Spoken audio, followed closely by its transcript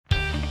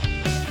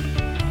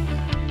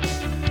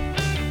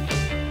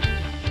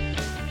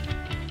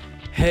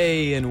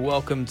Hey, and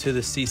welcome to the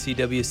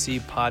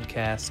CCWC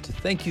podcast.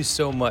 Thank you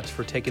so much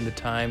for taking the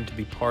time to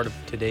be part of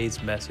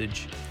today's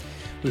message.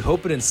 We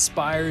hope it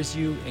inspires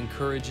you,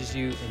 encourages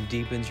you, and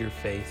deepens your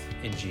faith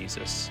in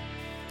Jesus.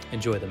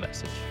 Enjoy the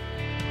message.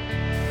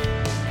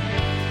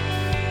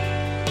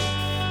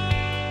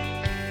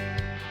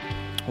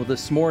 Well,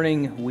 this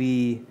morning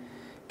we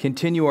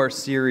continue our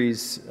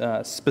series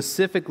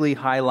specifically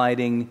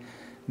highlighting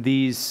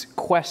these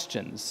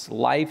questions,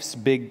 life's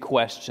big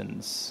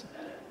questions.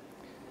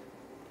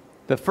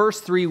 The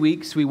first 3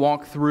 weeks, we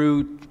walked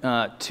through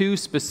two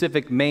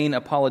specific main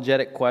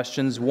apologetic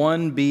questions,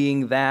 one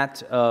being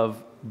that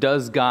of,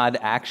 does God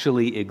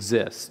actually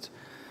exist?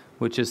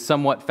 Which is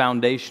somewhat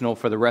foundational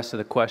for the rest of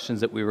the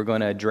questions that we were going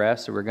to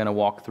address or we're going to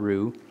walk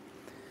through.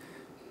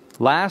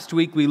 Last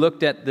week, we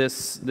looked at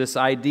this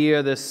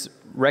idea, this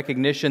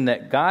recognition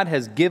that God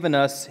has given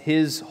us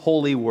His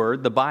holy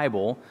word, the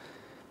Bible,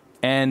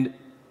 and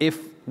if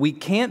we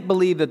can't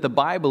believe that the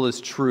Bible is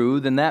true,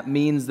 then that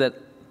means that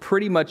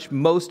pretty much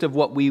most of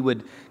what we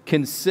would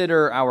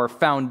consider our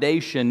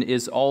foundation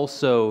is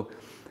also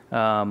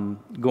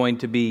going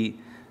to be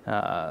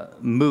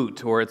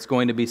moot, or it's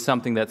going to be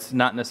something that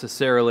doesn't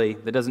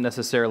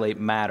necessarily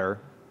matter.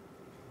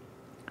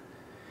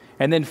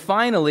 And then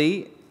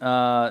finally,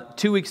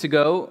 2 weeks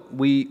ago,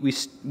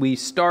 we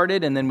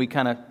started, and then we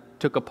kind of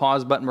took a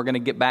pause button. We're going to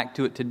get back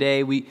to it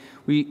today.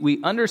 We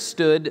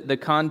understood the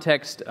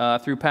context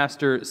through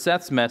Pastor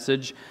Seth's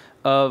message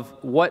of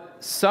what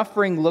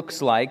suffering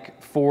looks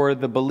like for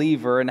the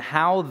believer and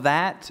how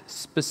that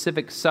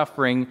specific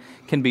suffering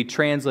can be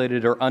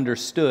translated or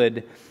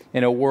understood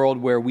in a world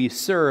where we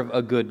serve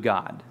a good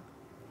God.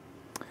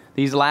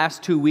 These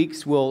last 2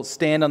 weeks will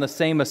stand on the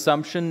same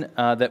assumption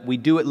that we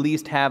do at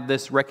least have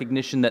this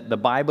recognition that the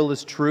Bible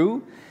is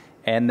true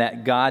and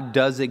that God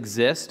does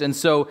exist. And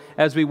so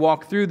as we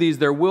walk through these,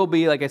 there will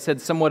be, like I said,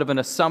 somewhat of an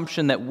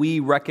assumption that we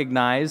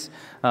recognize,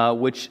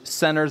 which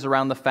centers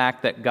around the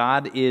fact that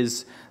God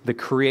is the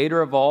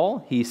creator of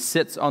all. He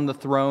sits on the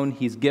throne.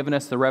 He's given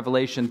us the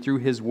revelation through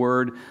His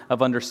word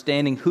of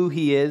understanding who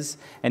He is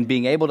and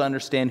being able to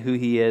understand who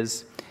He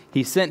is.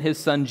 He sent His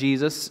Son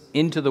Jesus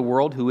into the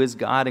world, who is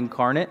God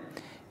incarnate,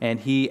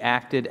 and He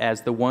acted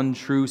as the one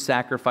true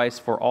sacrifice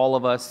for all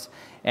of us.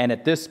 And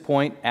at this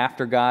point,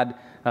 after God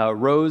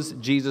rose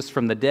Jesus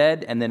from the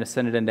dead and then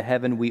ascended into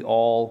heaven, we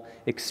all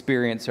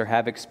experience or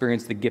have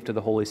experienced the gift of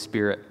the Holy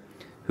Spirit,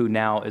 who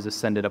now is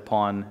ascended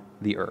upon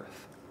the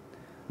earth.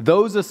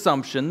 Those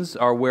assumptions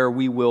are where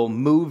we will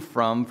move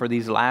from for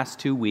these last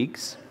 2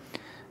 weeks.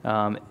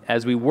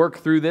 As we work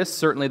through this,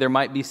 certainly there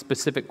might be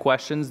specific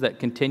questions that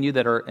continue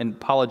that are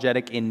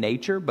apologetic in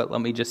nature, but let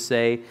me just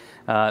say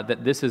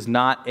that this is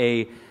not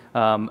a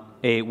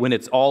when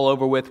it's all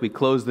over with, we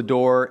close the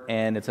door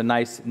and it's a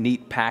nice,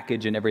 neat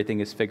package and everything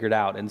is figured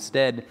out.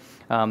 Instead,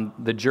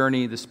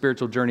 the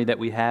spiritual journey that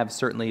we have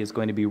certainly is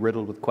going to be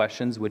riddled with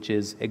questions, which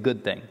is a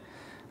good thing.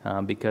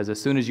 Because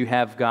as soon as you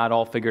have God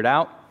all figured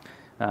out,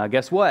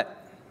 guess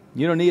what?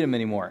 You don't need Him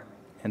anymore.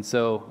 And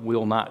so we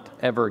will not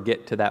ever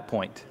get to that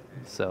point.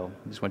 So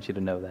I just want you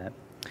to know that.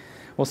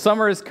 Well,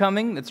 summer is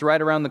coming. It's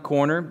right around the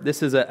corner.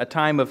 This is a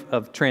time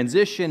of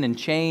transition and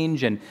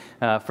change. And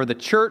for the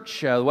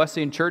church, the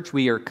Wesleyan Church,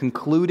 we are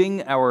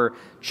concluding our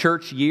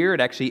church year.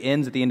 It actually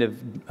ends at the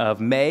end of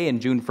May,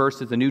 and June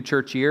 1st is the new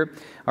church year.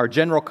 Our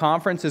general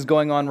conference is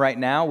going on right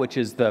now, which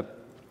is the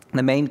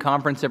main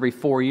conference every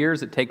 4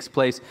 years. It takes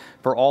place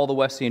for all the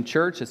Wesleyan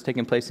Church. It's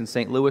taking place in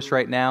St. Louis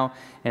right now.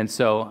 And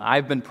so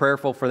I've been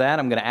prayerful for that.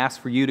 I'm going to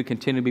ask for you to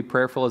continue to be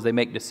prayerful as they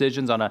make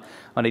decisions on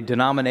a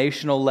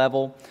denominational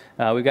level.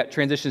 We've got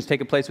transitions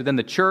taking place within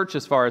the church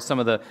as far as some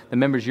of the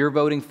members you're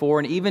voting for.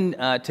 And even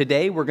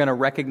today, we're going to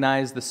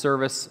recognize the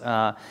service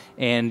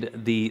and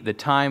the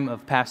time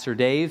of Pastor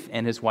Dave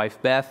and his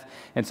wife Beth.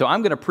 And so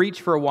I'm going to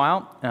preach for a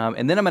while,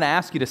 and then I'm going to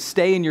ask you to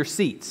stay in your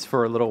seats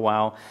for a little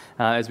while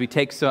as we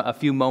take a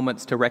few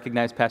moments to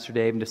recognize Pastor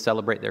Dave and to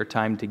celebrate their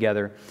time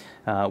together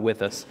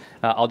with us.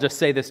 I'll just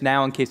say this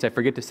now in case I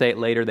forget to say it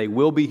later. They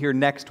will be here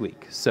next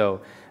week.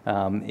 So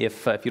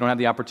if you don't have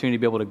the opportunity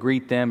to be able to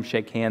greet them,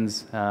 shake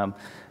hands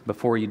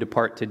before you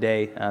depart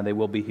today, they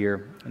will be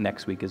here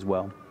next week as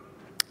well.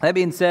 That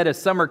being said, as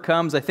summer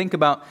comes, I think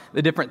about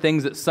the different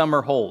things that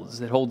summer holds.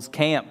 It holds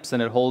camps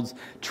and it holds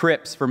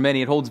trips for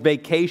many. It holds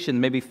vacations,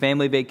 maybe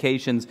family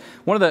vacations.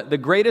 One of the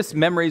greatest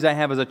memories I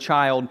have as a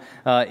child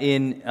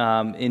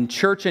in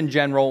church in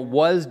general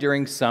was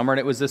during summer,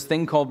 and it was this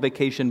thing called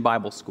Vacation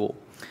Bible School.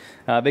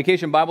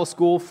 Vacation Bible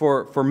School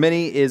for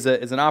many is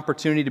an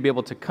opportunity to be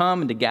able to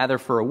come and to gather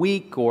for a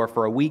week or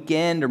for a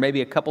weekend or maybe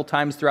a couple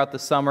times throughout the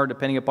summer,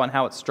 depending upon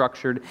how it's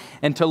structured,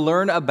 and to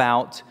learn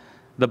about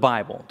the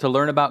Bible, to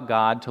learn about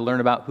God, to learn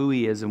about who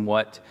He is and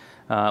what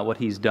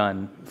He's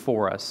done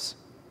for us.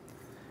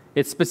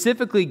 It's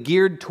specifically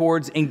geared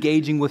towards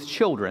engaging with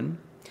children.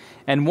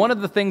 And one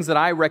of the things that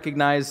I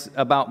recognize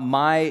about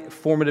my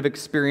formative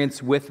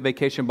experience with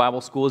Vacation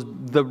Bible School is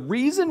the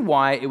reason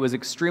why it was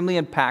extremely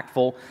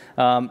impactful,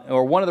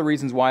 or one of the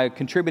reasons why, a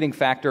contributing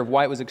factor of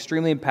why it was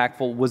extremely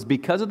impactful was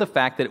because of the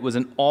fact that it was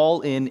an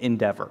all-in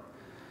endeavor.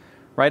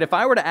 right? If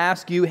I were to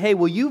ask you, hey,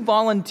 will you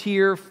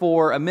volunteer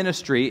for a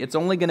ministry? It's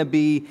only going to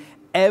be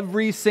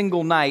every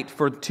single night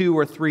for 2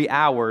 or 3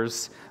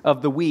 hours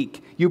of the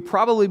week. You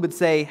probably would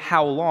say,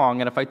 how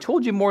long? And if I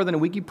told you more than a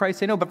week, you'd probably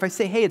say no. But if I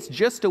say, hey, it's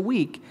just a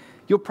week,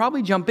 you'll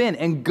probably jump in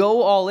and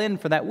go all in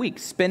for that week,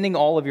 spending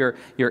all of your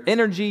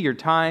energy, your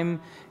time,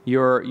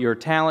 your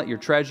talent, your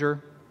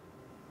treasure.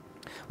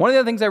 One of the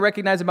other things I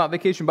recognize about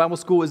Vacation Bible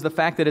School is the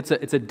fact that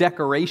it's a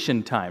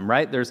decoration time,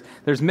 right?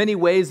 There's many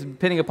ways,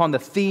 depending upon the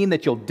theme,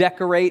 that you'll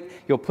decorate.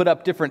 You'll put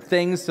up different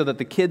things so that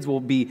the kids will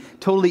be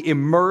totally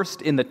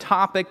immersed in the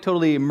topic,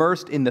 totally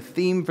immersed in the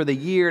theme for the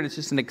year. And it's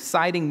just an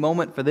exciting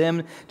moment for them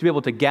to be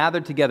able to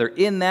gather together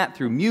in that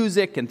through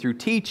music and through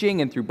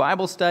teaching and through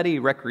Bible study,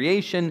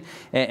 recreation,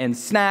 and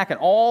snack, and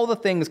all the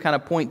things kind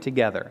of point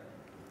together.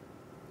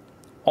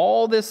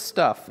 All this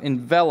stuff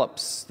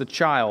envelops the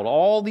child.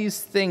 All these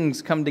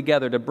things come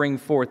together to bring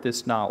forth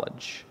this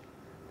knowledge,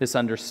 this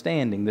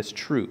understanding, this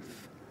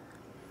truth.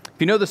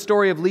 If you know the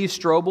story of Lee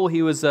Strobel,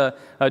 he was a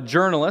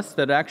journalist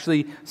that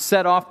actually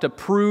set off to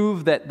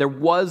prove that there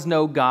was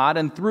no God.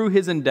 And through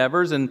his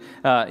endeavors, and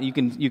you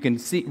can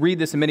read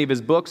this in many of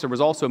his books. There was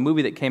also a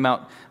movie that came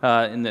out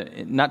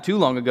not too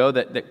long ago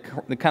that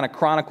kind of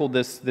chronicled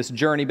this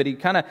journey. But he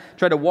kind of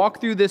tried to walk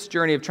through this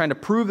journey of trying to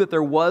prove that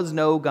there was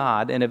no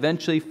God, and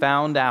eventually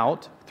found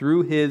out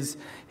through his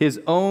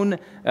own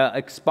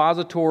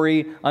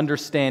expository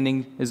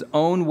understanding, his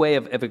own way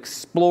of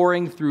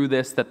exploring through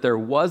this, that there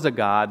was a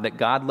God, that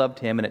God loved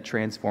him, and it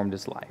transformed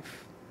his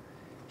life.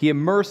 He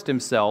immersed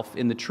himself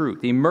in the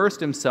truth. He immersed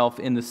himself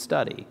in the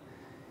study,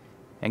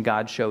 and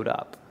God showed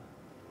up.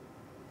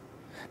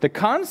 The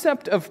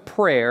concept of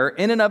prayer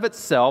in and of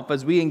itself,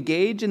 as we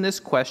engage in this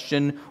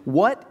question,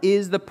 what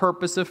is the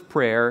purpose of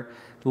prayer,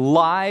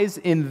 lies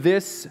in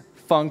this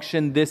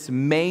function, this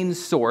main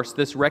source,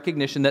 this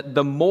recognition that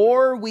the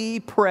more we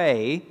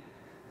pray,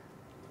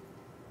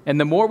 and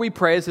the more we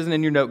pray, this isn't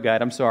in your note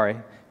guide, I'm sorry,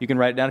 you can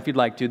write it down if you'd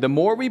like to, the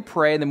more we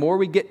pray, the more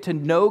we get to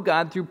know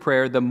God through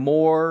prayer, the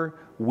more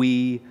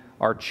we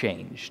are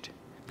changed.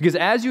 Because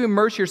as you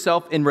immerse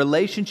yourself in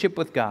relationship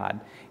with God,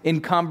 in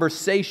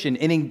conversation,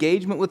 in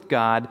engagement with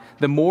God,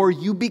 the more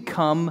you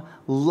become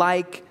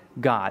like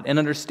God and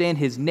understand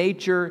His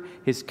nature,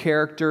 His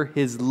character,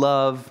 His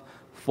love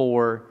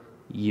for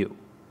you.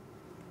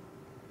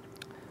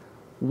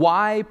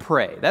 Why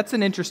pray? That's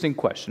an interesting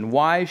question.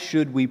 Why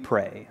should we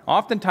pray?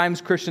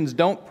 Oftentimes Christians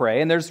don't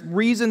pray, and there's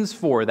reasons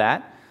for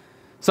that.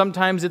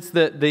 Sometimes it's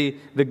the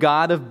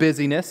God of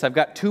busyness. I've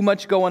got too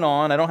much going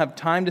on. I don't have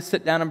time to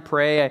sit down and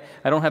pray.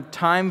 I don't have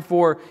time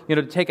for,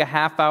 to take a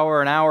half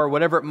hour, an hour,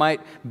 whatever it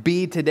might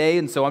be today,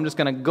 and so I'm just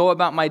going to go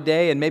about my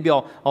day, and maybe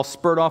I'll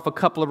spurt off a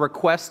couple of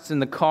requests in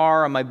the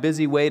car on my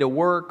busy way to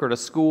work or to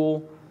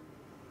school.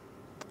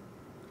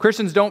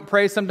 Christians don't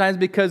pray sometimes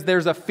because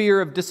there's a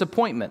fear of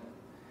disappointment.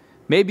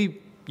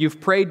 Maybe you've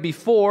prayed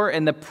before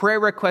and the prayer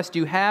request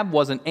you have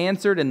wasn't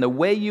answered in the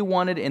way you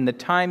wanted, in the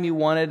time you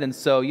wanted, and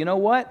so, you know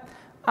what?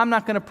 I'm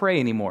not going to pray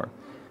anymore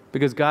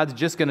because God's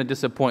just going to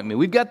disappoint me.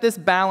 We've got this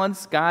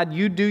balance. God,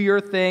 you do your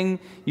thing.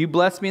 You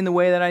bless me in the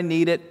way that I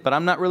need it, but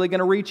I'm not really going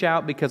to reach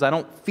out because I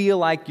don't feel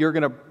like you're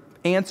going to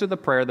answer the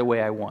prayer the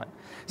way I want.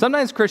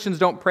 Sometimes Christians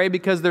don't pray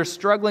because they're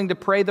struggling to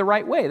pray the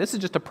right way. This is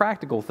just a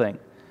practical thing.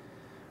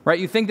 Right?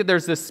 You think that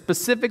there's this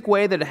specific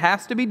way that it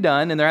has to be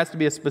done, and there has to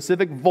be a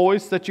specific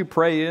voice that you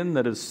pray in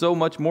that is so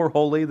much more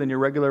holy than your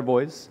regular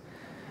voice.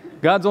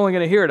 God's only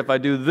going to hear it if I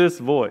do this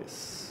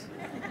voice.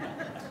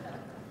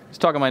 Just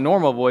talking my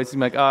normal voice, he's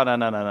like, oh,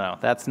 no,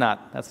 that's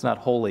not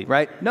holy,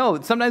 right? No,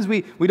 sometimes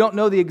we don't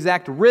know the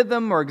exact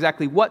rhythm or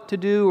exactly what to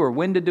do or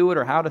when to do it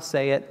or how to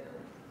say it.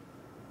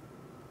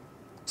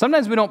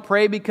 Sometimes we don't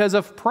pray because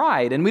of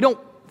pride, and we don't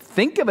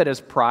think of it as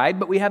pride,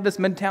 but we have this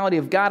mentality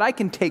of, God, I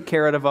can take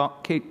care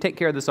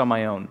of this on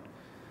my own.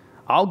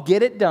 I'll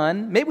get it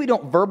done. Maybe we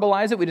don't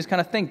verbalize it, we just kind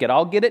of think it.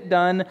 I'll get it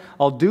done.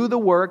 I'll do the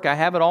work. I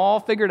have it all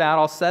figured out.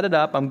 I'll set it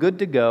up. I'm good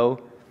to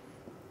go.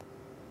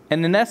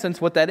 And in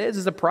essence, what that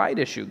is a pride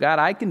issue. God,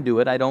 I can do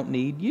it. I don't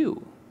need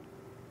you.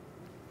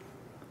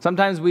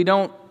 Sometimes we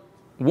don't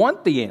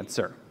want the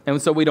answer,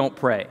 and so we don't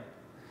pray.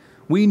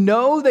 We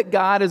know that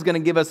God is going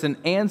to give us an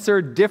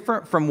answer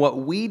different from what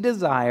we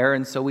desire,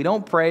 and so we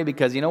don't pray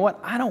because, you know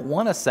what? I don't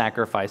want to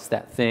sacrifice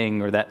that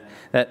thing or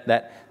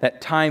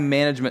that time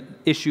management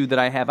issue that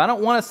I have. I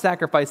don't want to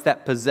sacrifice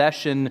that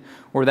possession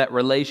or that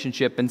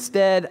relationship.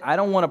 Instead, I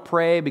don't want to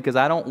pray because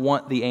I don't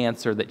want the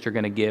answer that you're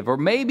going to give. Or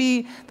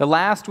maybe the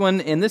last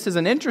one, and this is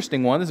an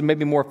interesting one, this is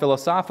maybe more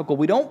philosophical,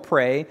 we don't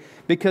pray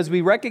because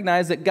we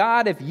recognize that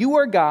God, if you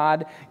are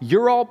God,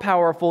 you're all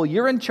powerful,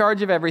 you're in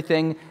charge of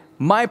everything,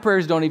 my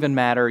prayers don't even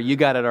matter. You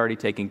got it already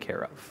taken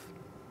care of.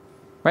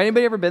 Right?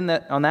 Anybody ever been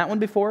on that one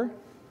before?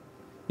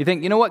 You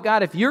think, you know what,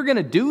 God, if you're going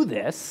to do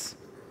this,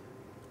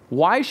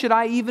 why should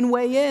I even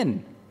weigh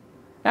in?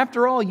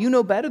 After all, you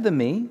know better than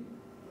me.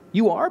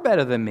 You are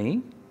better than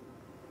me.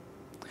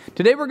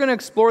 Today we're going to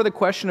explore the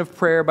question of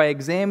prayer by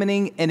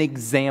examining an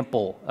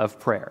example of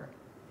prayer.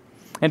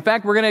 In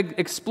fact, we're going to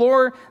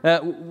explore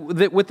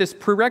with this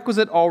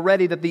prerequisite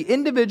already that the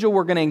individual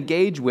we're going to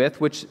engage with,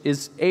 which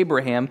is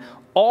Abraham,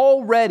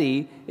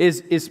 already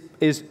is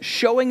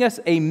showing us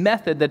a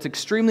method that's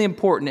extremely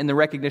important in the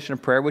recognition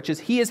of prayer, which is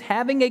he is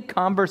having a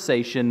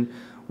conversation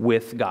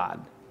with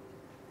God.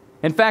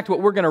 In fact,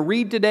 what we're going to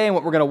read today and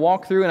what we're going to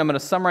walk through, and I'm going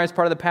to summarize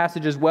part of the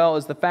passage as well,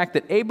 is the fact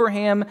that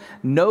Abraham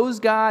knows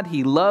God,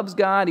 he loves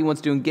God, he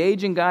wants to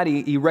engage in God,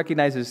 he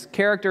recognizes his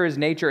character, his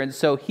nature, and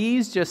so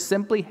he's just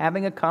simply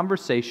having a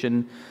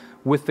conversation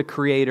with the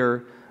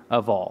Creator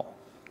of all.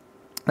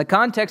 The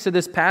context of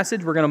this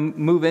passage we're going to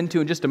move into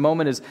in just a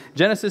moment is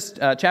Genesis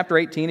chapter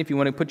 18. If you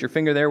want to put your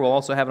finger there, we'll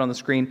also have it on the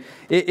screen.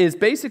 It is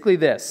basically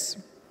this.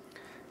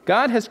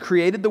 God has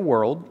created the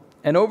world,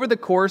 and over the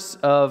course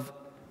of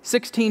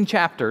 16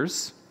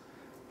 chapters,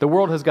 the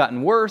world has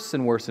gotten worse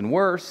and worse and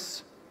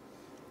worse.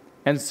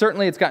 And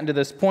certainly it's gotten to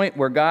this point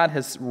where God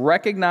has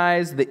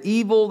recognized the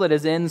evil that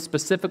is in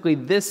specifically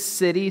this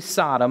city,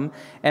 Sodom.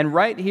 And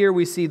right here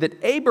we see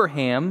that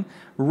Abraham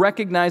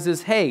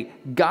recognizes, hey,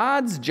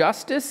 God's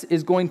justice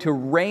is going to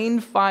rain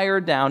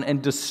fire down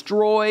and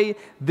destroy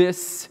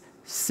this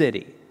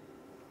city.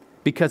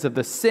 Because of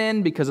the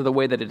sin, because of the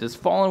way that it has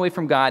fallen away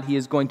from God, he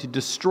is going to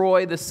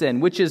destroy the sin,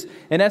 which is,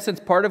 in essence,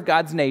 part of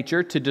God's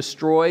nature, to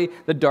destroy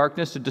the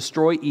darkness, to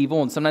destroy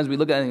evil. And sometimes we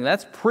look at it and think,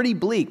 that's pretty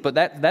bleak, but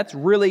that's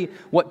really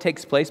what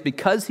takes place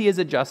because he is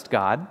a just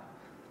God.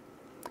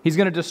 He's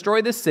going to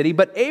destroy this city,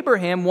 but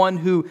Abraham, one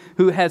who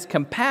has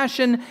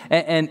compassion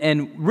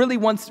and really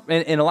wants,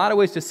 in a lot of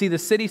ways, to see the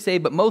city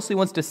saved, but mostly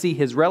wants to see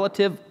his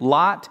relative,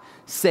 Lot,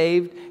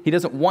 saved. He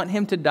doesn't want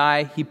him to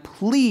die. He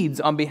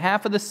pleads on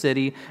behalf of the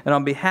city and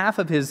on behalf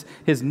of his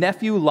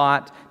nephew,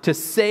 Lot, to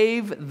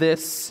save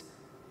this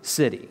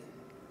city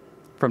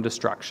from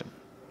destruction.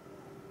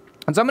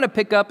 And so I'm going to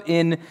pick up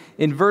in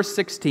verse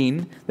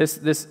 16,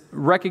 this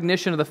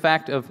recognition of the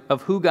fact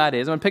of who God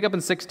is. I'm going to pick up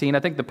in 16. I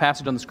think the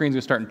passage on the screen is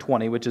going to start in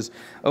 20, which is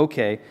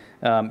okay.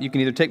 You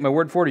can either take my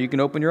word for it or you can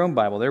open your own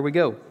Bible. There we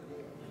go.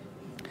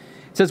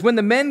 It says, when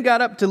the men got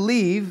up to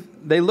leave,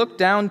 they looked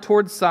down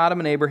towards Sodom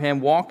and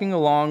Abraham, walking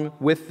along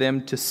with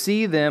them to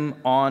see them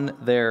on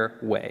their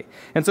way.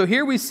 And so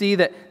here we see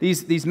that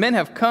these men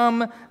have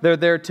come. They're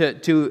there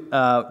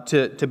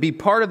to be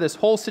part of this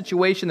whole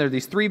situation. There are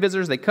these three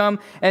visitors. They come,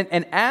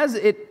 and as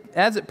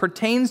it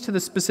pertains to the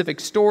specific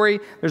story,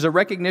 there's a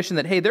recognition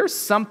that, hey, there's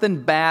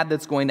something bad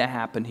that's going to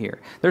happen here.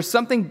 There's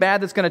something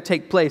bad that's going to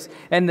take place.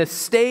 And the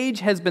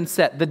stage has been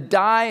set. The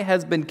die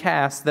has been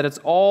cast that it's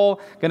all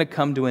going to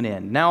come to an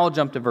end. Now I'll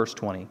jump to verse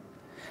 20.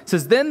 It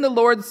says, then the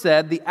Lord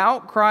said, the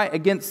outcry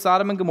against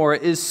Sodom and Gomorrah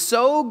is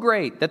so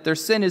great that their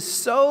sin is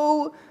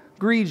so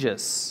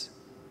grievous.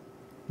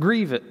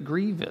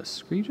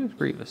 Grievous.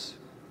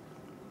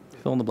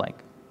 Fill in the blank.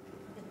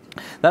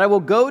 That I will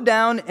go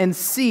down and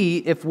see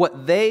if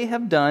what they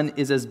have done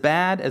is as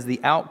bad as the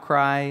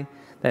outcry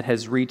that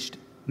has reached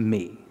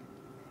me.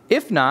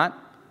 If not,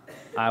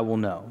 I will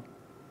know.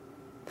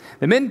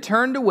 The men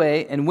turned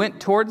away and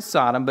went towards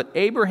Sodom, but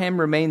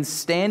Abraham remained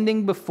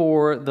standing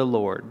before the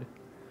Lord.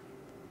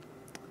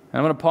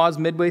 I'm going to pause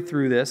midway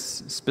through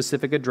this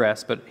specific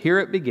address, but here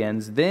it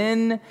begins.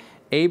 Then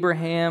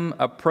Abraham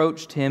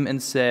approached him and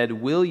said,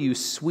 will you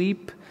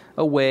sweep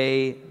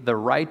away the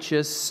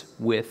righteous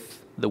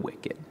with the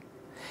wicked?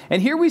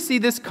 And here we see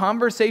this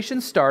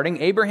conversation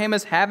starting. Abraham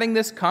is having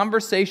this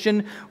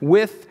conversation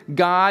with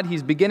God.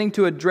 He's beginning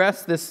to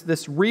address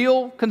this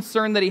real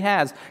concern that he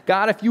has.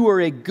 God, if you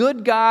are a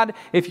good God,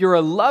 if you're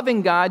a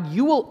loving God,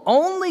 you will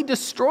only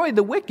destroy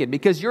the wicked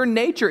because your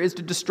nature is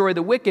to destroy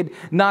the wicked,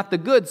 not the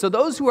good. So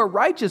those who are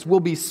righteous will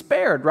be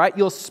spared, right?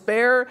 You'll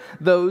spare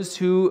those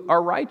who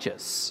are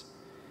righteous.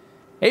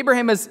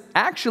 Abraham is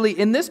actually,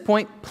 in this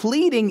point,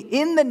 pleading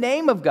in the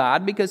name of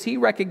God because he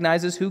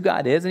recognizes who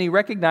God is and he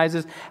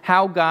recognizes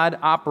how God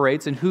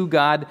operates and who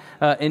God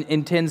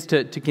intends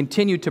to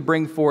continue to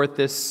bring forth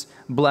this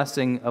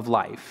blessing of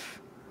life.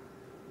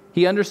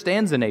 He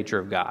understands the nature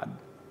of God.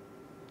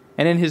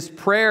 And in his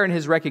prayer and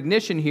his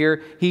recognition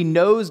here, he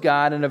knows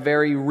God in a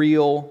very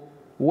real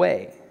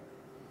way.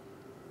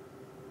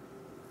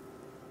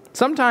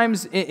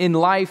 Sometimes in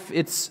life,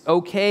 it's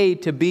okay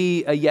to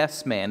be a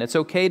yes man. It's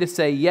okay to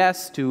say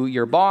yes to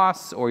your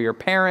boss or your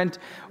parent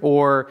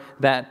or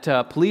that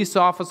police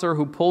officer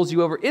who pulls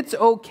you over. It's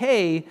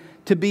okay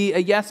to be a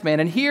yes man.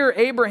 And here,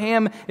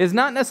 Abraham is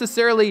not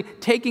necessarily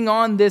taking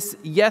on this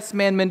yes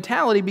man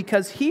mentality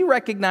because he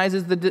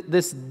recognizes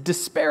this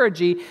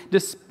disparity,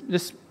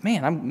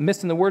 man, I'm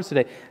missing the words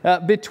today,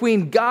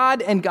 between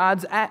God and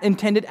God's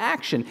intended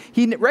action.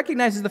 He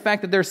recognizes the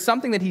fact that there's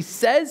something that he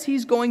says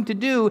he's going to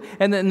do,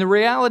 and then the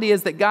reality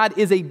is that God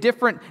is a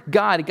different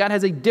God. God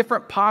has a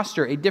different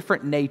posture, a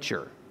different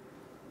nature.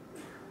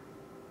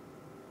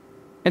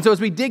 And so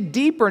as we dig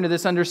deeper into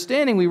this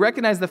understanding, we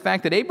recognize the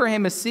fact that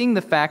Abraham is seeing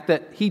the fact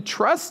that he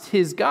trusts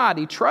his God.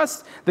 He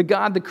trusts the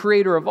God, the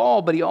creator of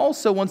all, but he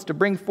also wants to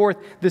bring forth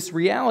this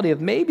reality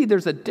of maybe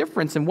there's a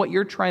difference in what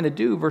you're trying to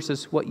do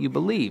versus what you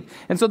believe.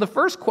 And so the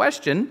first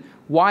question,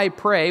 why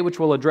pray,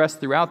 which we'll address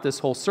throughout this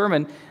whole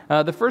sermon,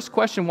 the first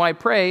question, why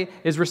pray,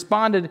 is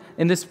responded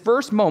in this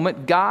first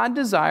moment. God's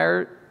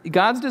desire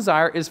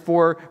is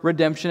for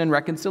redemption and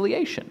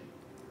reconciliation.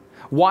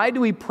 Why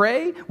do we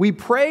pray? We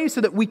pray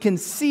so that we can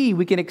see,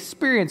 we can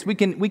experience, we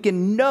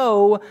can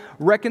know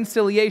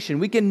reconciliation.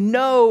 We can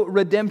know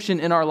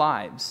redemption in our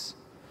lives.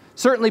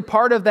 Certainly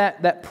part of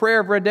that prayer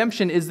of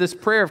redemption is this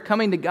prayer of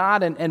coming to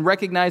God and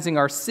recognizing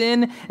our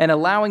sin and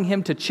allowing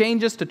Him to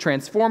change us, to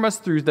transform us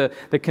through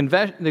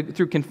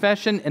through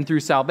confession and through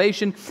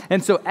salvation.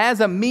 And so as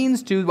a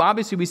means to,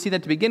 obviously we see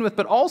that to begin with,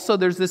 but also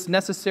there's this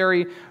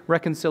necessary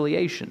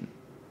reconciliation.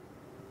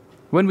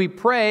 When we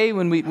pray,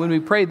 when we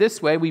pray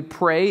this way, we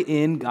pray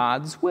in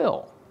God's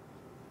will.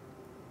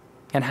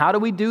 And how do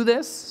we do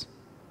this?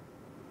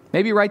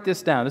 Maybe write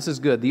this down. This is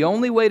good. The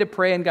only way to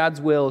pray in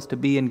God's will is to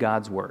be in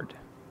God's Word.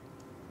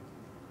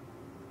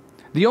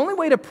 The only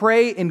way to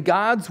pray in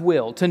God's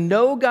will, to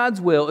know God's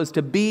will, is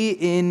to be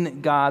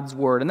in God's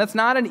Word. And that's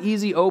not an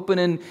easy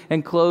open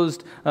and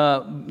closed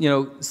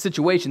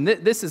situation.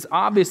 This is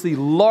obviously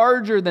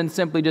larger than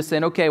simply just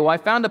saying, okay, well, I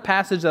found a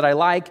passage that I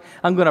like.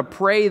 I'm going to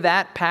pray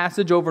that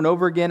passage over and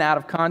over again out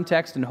of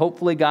context, and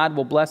hopefully God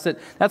will bless it.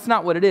 That's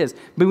not what it is.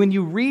 But when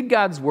you read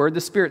God's Word, the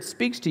Spirit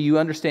speaks to you,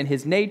 understand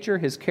His nature,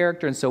 His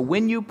character. And so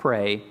when you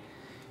pray,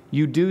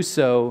 you do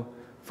so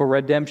for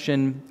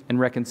redemption and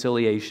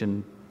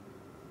reconciliation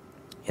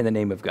in the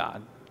name of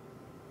God.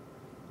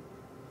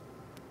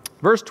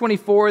 Verse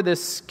 24,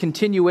 this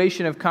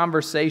continuation of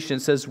conversation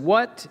says,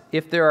 what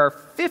if there are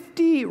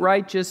 50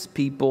 righteous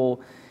people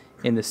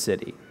in the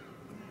city?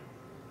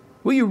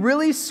 Will you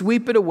really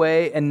sweep it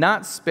away and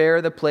not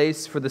spare the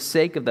place for the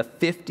sake of the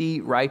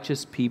 50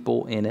 righteous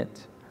people in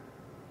it?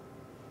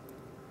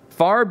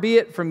 Far be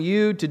it from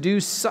you to do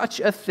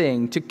such a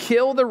thing, to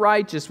kill the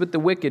righteous with the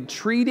wicked,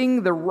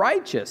 treating the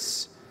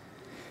righteous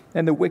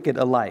and the wicked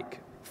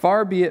alike.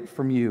 Far be it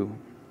from you.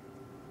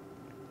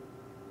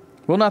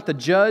 Will not the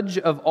judge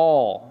of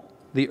all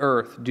the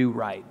earth do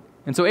right?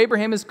 And so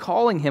Abraham is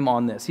calling him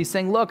on this. He's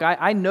saying, look,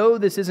 I know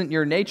this isn't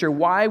your nature.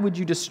 Why would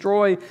you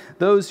destroy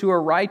those who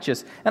are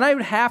righteous? And I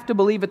would have to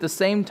believe at the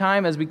same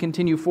time as we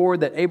continue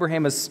forward that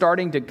Abraham is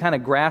starting to kind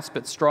of grasp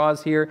at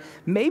straws here.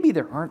 Maybe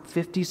there aren't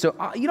 50, so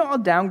I'll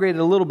downgrade it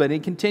a little bit. And he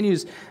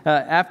continues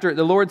after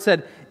the Lord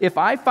said, if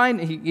I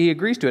find, he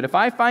agrees to it, if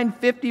I find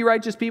 50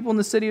 righteous people in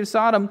the city of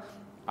Sodom,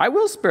 I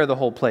will spare the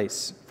whole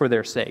place for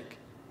their sake.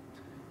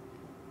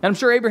 And I'm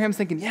sure Abraham's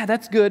thinking, yeah,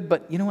 that's good,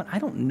 but you know what? I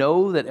don't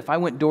know that if I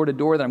went door to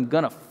door that I'm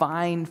going to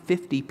find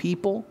 50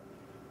 people.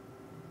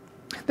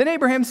 Then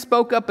Abraham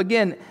spoke up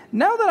again.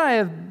 Now that I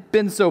have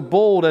been so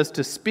bold as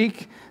to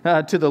speak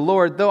to the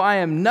Lord, though I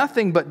am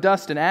nothing but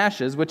dust and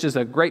ashes, which is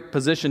a great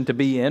position to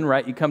be in,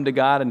 right? You come to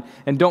God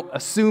and don't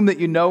assume that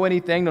you know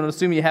anything. Don't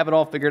assume you have it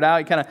all figured out.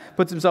 He kind of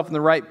puts himself in the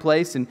right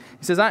place. And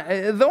he says,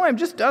 though I'm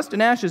just dust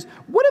and ashes,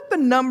 what if the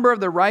number of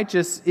the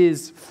righteous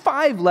is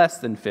 5 less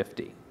than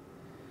 50?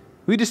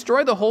 We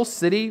destroy the whole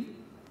city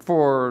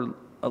for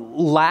a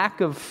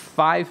lack of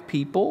 5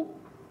 people.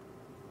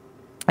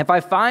 If I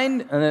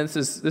find, and this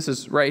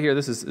is right here,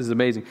 this is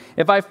amazing.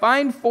 If I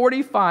find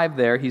 45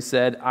 there, he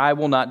said, I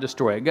will not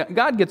destroy it.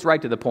 God gets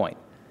right to the point,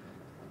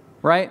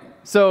 right?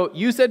 So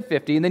you said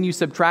 50, and then you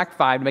subtract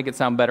 5 to make it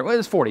sound better. Well,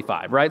 it's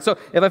 45, right? So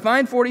if I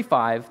find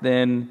 45,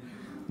 then,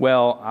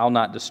 well, I'll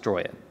not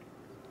destroy it.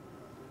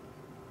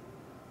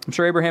 I'm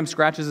sure Abraham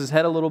scratches his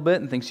head a little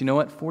bit and thinks, you know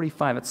what,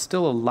 45, it's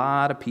still a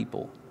lot of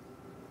people.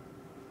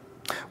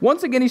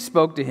 Once again, he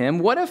spoke to him,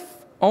 what if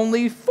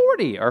only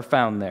 40 are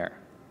found there?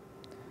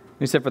 And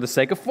he said, for the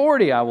sake of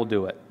 40, I will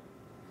do it.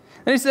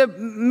 And he said,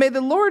 may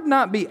the Lord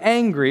not be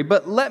angry,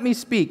 but let me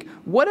speak.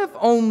 What if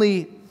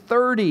only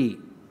 30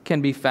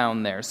 can be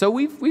found there? So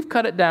we've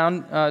cut it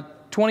down.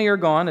 20 are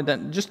gone, and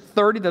then just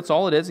 30, that's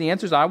all it is. He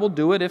answers, I will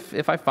do it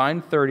if I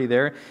find 30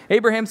 there.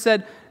 Abraham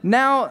said,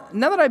 now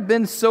that I've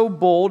been so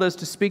bold as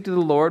to speak to the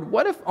Lord,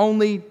 what if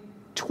only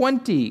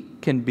 20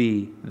 can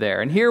be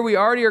there? And here we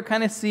already are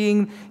kind of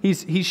seeing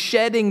he's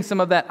shedding some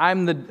of that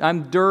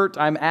I'm dirt,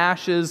 I'm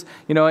ashes.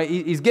 You know,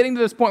 he's getting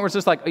to this point where it's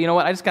just like, you know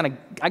what, I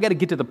got to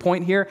get to the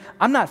point here.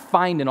 I'm not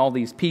finding all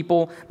these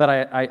people that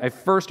I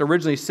first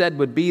originally said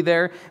would be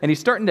there. And he's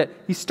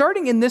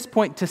starting in this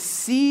point to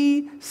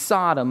see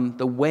Sodom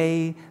the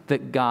way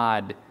that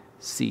God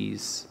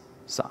sees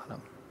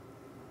Sodom.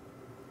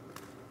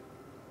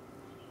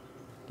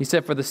 He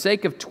said, for the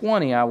sake of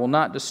 20, I will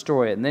not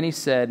destroy it. And then he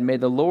said, may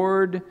the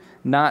Lord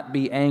not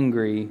be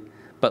angry,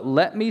 but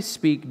let me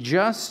speak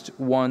just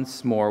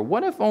once more.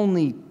 What if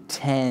only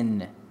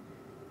 10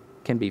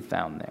 can be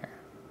found there?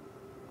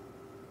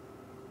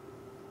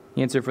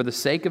 He answered, for the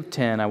sake of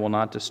 10, I will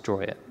not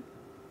destroy it.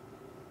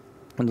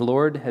 When the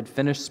Lord had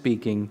finished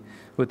speaking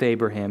with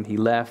Abraham, he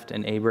left,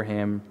 and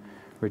Abraham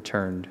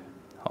returned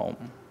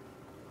home.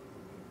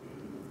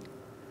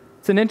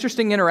 It's an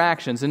interesting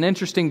interaction. It's an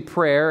interesting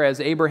prayer as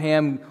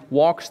Abraham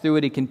walks through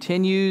it. He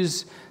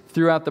continues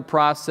throughout the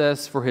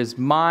process for his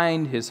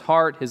mind, his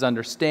heart, his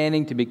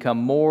understanding to become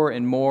more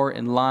and more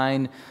in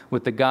line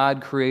with the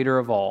God creator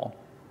of all.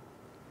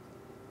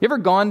 You ever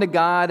gone to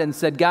God and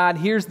said, God,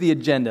 here's the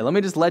agenda. Let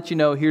me just let you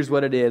know here's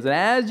what it is. And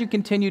as you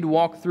continue to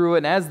walk through it,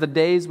 and as the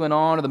days went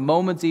on, or the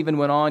moments even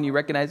went on, you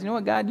recognize, you know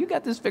what, God, you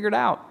got this figured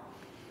out.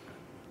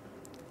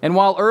 And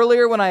while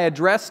earlier when I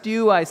addressed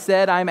you, I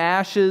said I'm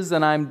ashes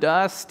and I'm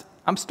dust,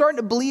 I'm starting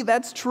to believe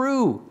that's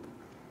true.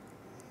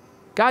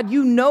 God,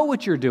 you know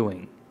what you're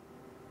doing.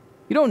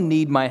 You don't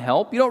need my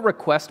help. You don't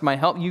request my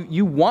help.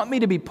 You want me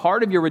to be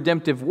part of your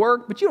redemptive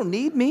work, but you don't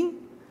need me.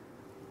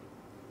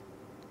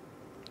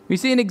 We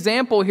see an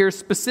example here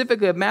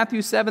specifically of Matthew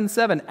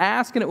 7:7.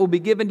 Ask and it will be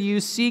given to you.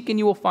 Seek and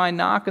you will find.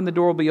 Knock and the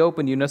door will be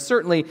opened to you. Now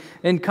certainly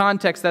in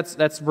context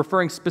that's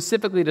referring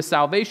specifically to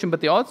salvation, but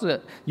the also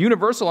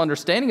universal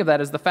understanding of that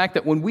is the fact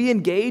that when we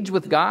engage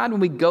with God, when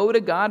we go to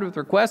God with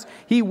requests,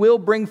 He will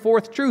bring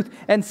forth truth.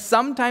 And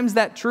sometimes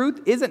that truth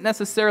isn't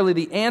necessarily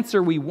the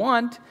answer we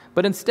want,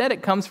 but instead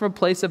it comes from a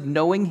place of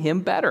knowing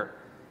Him better.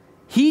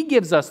 He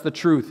gives us the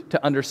truth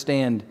to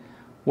understand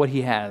what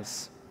He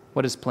has,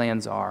 what His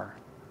plans are.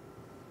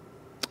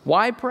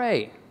 Why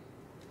pray?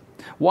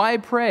 Why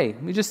pray?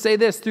 Let me just say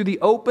this. Through the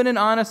open and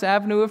honest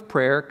avenue of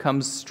prayer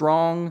comes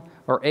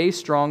a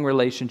strong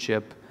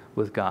relationship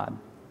with God.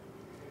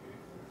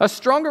 A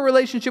stronger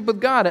relationship with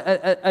God,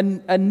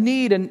 a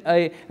need and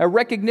a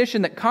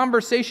recognition that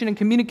conversation and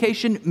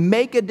communication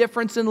make a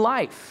difference in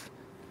life.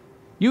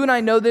 You and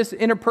I know this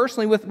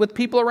interpersonally with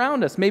people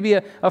around us. Maybe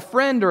a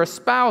friend or a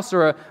spouse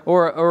or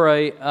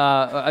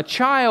a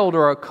child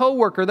or a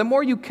coworker. The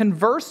more you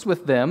converse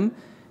with them,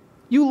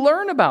 you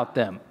learn about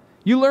them.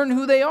 You learn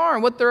who they are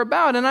and what they're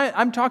about. And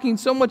I'm talking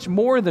so much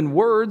more than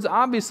words.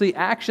 Obviously,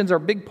 actions are a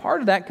big part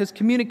of that because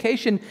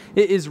communication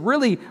is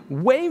really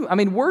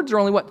words are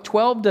only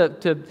 12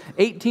 to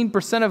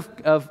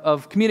 18%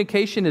 of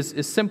communication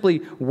is simply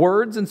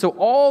words. And so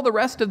all the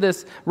rest of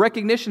this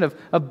recognition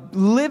of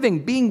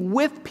living, being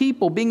with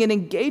people, being in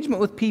engagement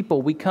with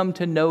people, we come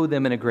to know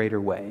them in a greater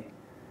way.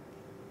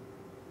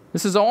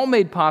 This is all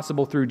made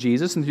possible through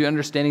Jesus and through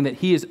understanding that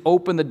He has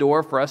opened the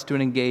door for us to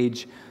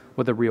engage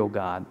with the real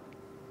God,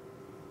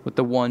 with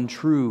the one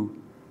true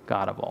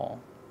God of all.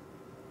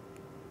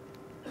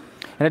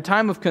 In a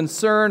time of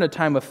concern, a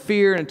time of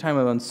fear, and a time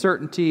of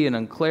uncertainty and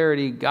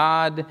unclarity,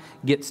 God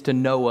gets to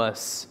know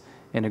us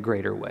in a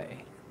greater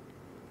way.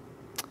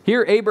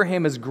 Here,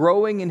 Abraham is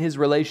growing in his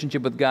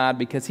relationship with God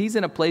because he's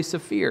in a place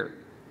of fear.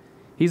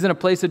 He's in a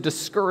place of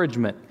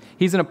discouragement.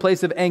 He's in a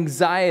place of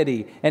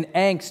anxiety and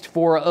angst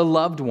for a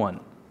loved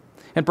one.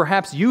 And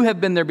perhaps you have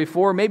been there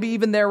before, maybe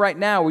even there right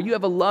now, where you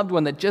have a loved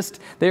one that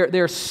just,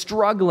 they're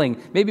struggling,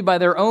 maybe by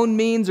their own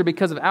means or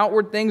because of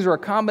outward things or a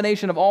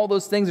combination of all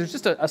those things. There's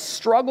just a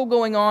struggle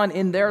going on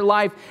in their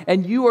life,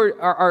 and you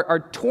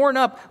are torn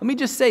up. Let me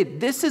just say,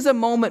 this is a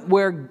moment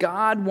where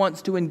God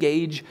wants to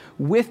engage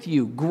with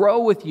you, grow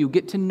with you,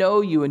 get to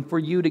know you, and for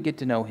you to get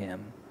to know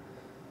Him.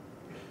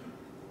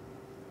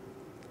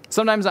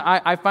 Sometimes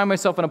I find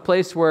myself in a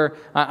place where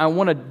I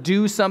want to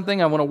do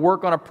something, I want to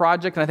work on a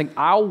project, and I think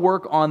I'll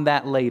work on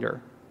that later.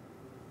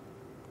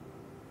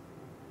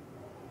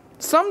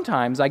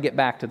 Sometimes I get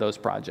back to those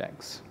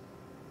projects.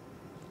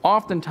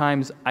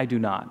 Oftentimes I do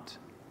not.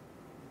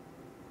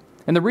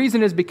 And the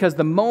reason is because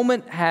the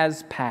moment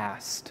has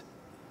passed.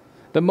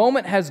 The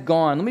moment has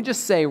gone. Let me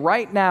just say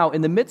right now,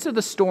 in the midst of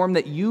the storm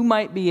that you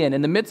might be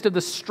in the midst of the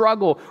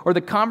struggle or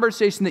the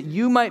conversation that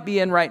you might be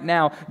in right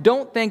now,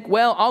 don't think,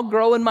 well, I'll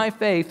grow in my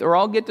faith or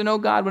I'll get to know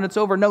God when it's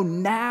over. No,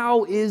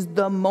 now is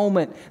the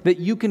moment that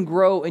you can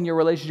grow in your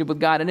relationship with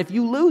God. And if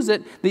you lose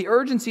it, the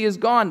urgency is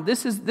gone.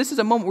 This is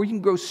a moment where you can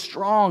grow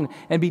strong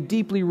and be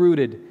deeply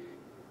rooted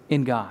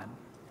in God.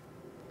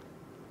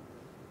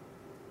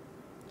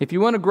 If you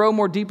want to grow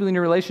more deeply in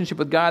your relationship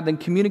with God, then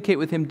communicate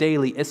with Him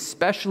daily,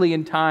 especially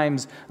in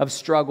times of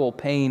struggle,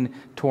 pain,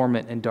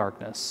 torment, and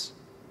darkness.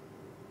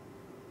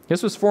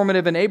 This was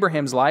formative in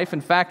Abraham's life.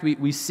 In fact,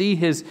 we see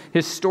his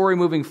story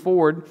moving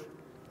forward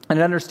and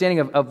an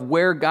understanding of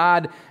where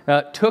God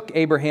took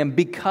Abraham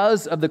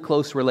because of the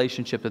close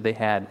relationship that they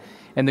had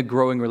and the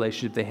growing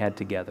relationship they had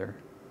together.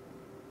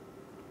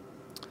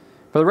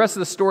 For the rest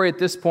of the story at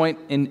this point,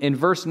 in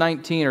verse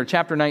 19 or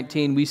chapter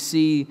 19, we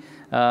see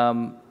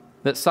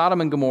that Sodom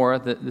and Gomorrah,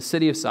 the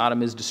city of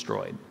Sodom, is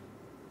destroyed.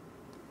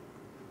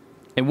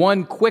 And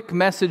one quick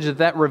message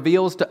that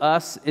reveals to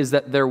us is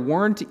that there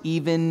weren't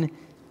even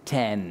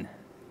 10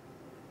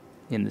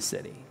 in the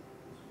city.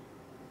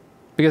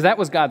 Because that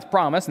was God's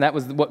promise, and that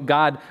was what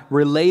God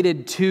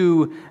related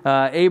to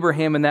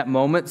Abraham in that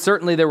moment.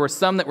 Certainly there were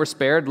some that were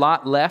spared.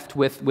 Lot left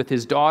with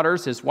his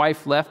daughters. His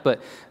wife left,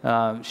 but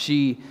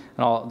she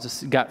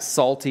just got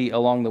salty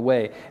along the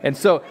way. And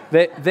so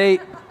they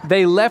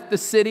left the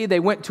city.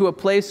 They went to a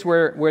place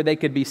where they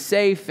could be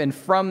safe. And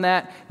from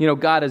that,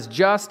 God is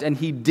just, and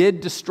He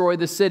did destroy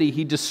the city.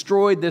 He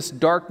destroyed this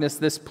darkness,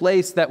 this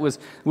place that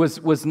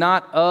was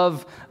not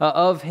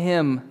of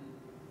Him.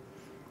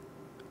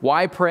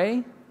 Why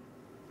pray?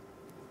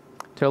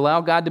 to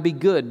allow God to be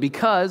good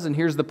because, and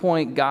here's the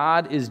point,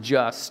 God is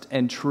just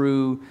and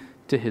true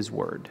to his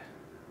word.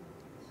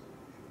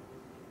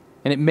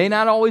 And it may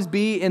not always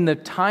be in the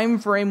time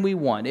frame we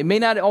want. It may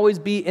not always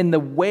be in the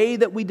way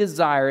that we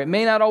desire. It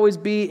may not always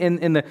be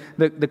in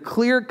the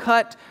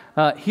clear-cut,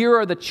 here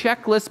are the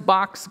checklist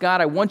box,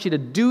 God, I want you to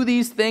do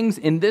these things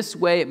in this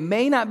way. It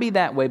may not be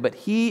that way, but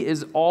he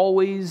is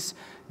always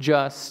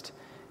just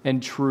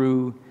and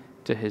true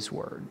to his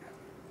word.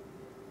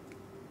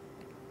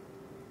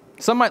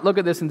 Some might look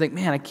at this and think,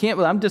 man,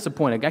 I'm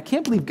disappointed. I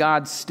can't believe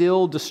God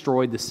still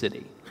destroyed the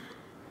city.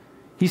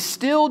 He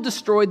still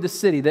destroyed the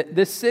city,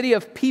 this city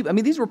of people. I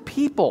mean, these were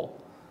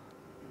people.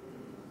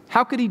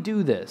 How could he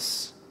do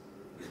this?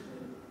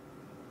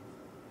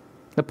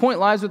 The point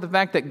lies with the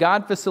fact that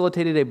God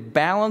facilitated a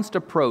balanced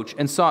approach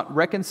and sought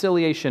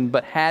reconciliation,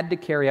 but had to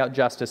carry out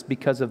justice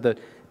because of the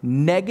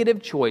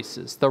negative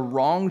choices, the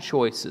wrong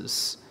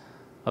choices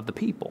of the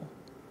people.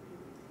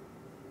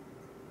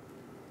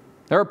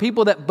 There are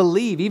people that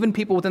believe, even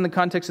people within the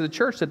context of the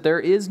church, that there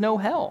is no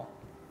hell.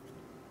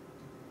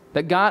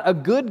 That a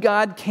good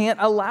God can't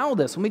allow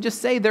this. Let me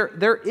just say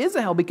there is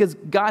a hell because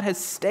God has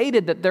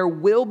stated that there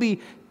will be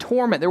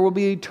torment. There will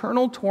be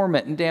eternal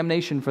torment and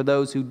damnation for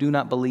those who do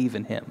not believe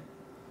in him.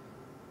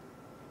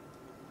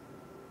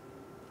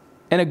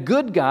 And a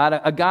good God,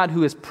 a God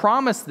who has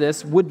promised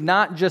this, would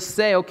not just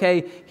say,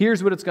 okay,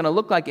 here's what it's going to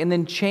look like, and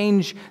then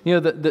change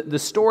the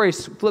story,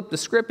 flip the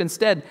script.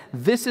 Instead,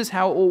 this is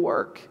how it will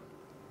work.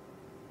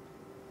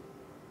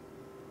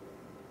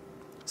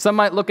 Some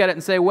might look at it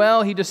and say,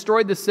 well, he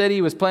destroyed the city.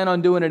 He was planning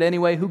on doing it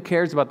anyway. Who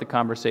cares about the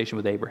conversation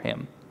with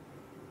Abraham?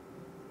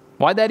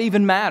 Why'd that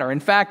even matter? In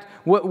fact,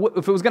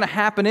 if it was going to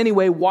happen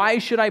anyway, why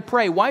should I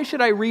pray? Why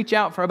should I reach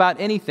out about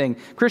anything?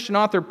 Christian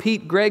author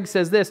Pete Greig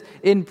says this,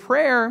 in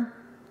prayer,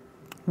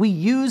 we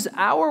use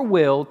our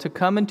will to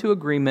come into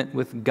agreement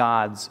with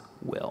God's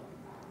will.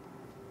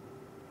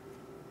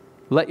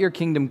 Let your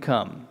kingdom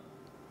come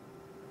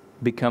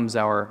becomes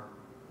our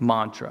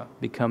mantra,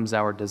 becomes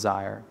our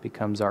desire,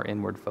 becomes our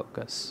inward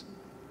focus.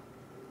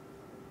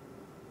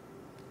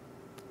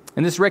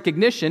 And this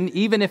recognition,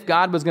 even if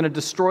God was going to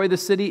destroy the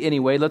city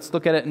anyway, let's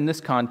look at it in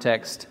this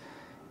context.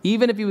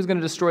 Even if he was going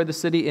to destroy the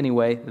city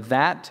anyway,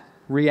 that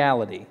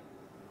reality,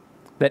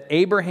 that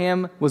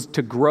Abraham was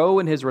to grow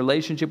in his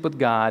relationship with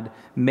God,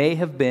 may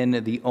have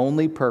been the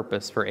only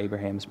purpose for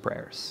Abraham's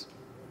prayers.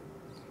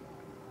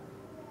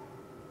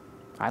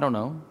 I don't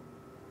know.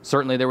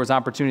 Certainly there was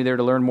opportunity there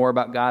to learn more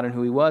about God and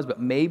who he was,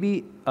 but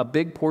maybe a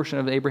big portion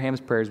of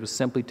Abraham's prayers was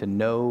simply to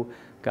know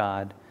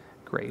God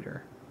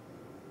greater.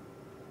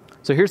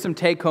 So here's some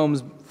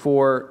take-homes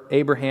for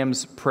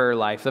Abraham's prayer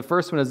life. The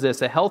first one is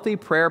this: a healthy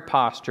prayer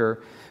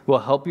posture will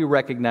help you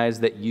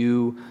recognize that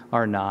you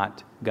are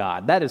not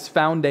God. That is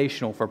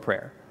foundational for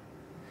prayer.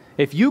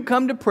 If you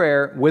come to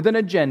prayer with an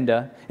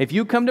agenda, if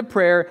you come to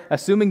prayer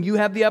assuming you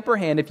have the upper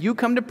hand, if you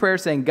come to prayer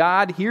saying,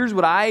 God, here's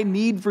what I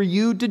need for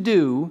you to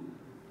do,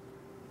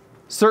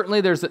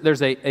 certainly there's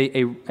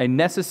a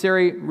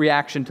necessary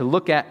reaction to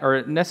look at, or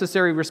a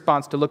necessary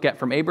response to look at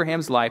from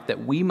Abraham's life,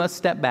 that we must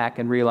step back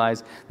and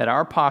realize that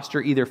our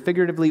posture, either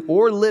figuratively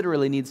or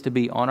literally, needs to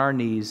be on our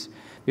knees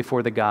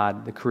before the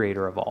God, the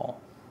creator of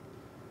all.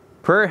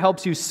 Prayer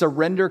helps you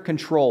surrender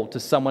control to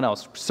someone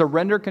else.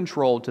 Surrender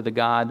control to the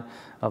God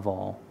of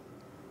all.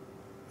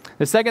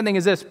 The second thing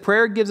is this: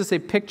 prayer gives us a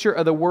picture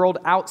of the world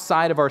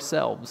outside of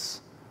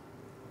ourselves.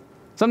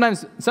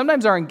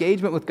 Sometimes our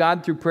engagement with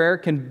God through prayer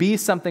can be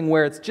something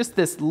where it's just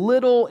this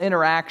little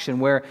interaction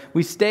where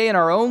we stay in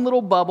our own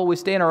little bubble, we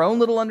stay in our own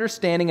little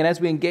understanding, and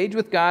as we engage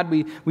with God,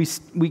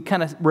 we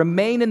kind of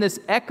remain in this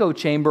echo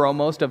chamber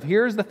almost of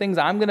here's the things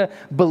I'm going to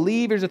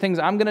believe, here's the things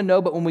I'm going to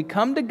know. But when we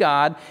come to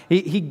God,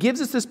 He gives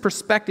us this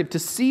perspective to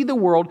see the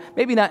world,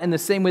 maybe not in the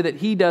same way that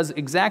He does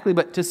exactly,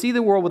 but to see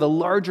the world with a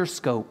larger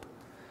scope.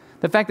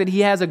 The fact that He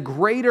has a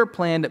greater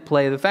plan at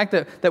play, the fact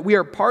that we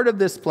are part of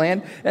this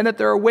plan, and that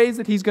there are ways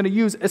that He's going to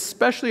use,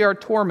 especially our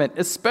torment,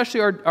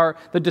 especially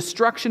the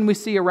destruction we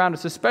see around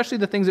us, especially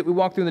the things that we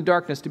walk through in the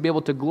darkness, to be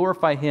able to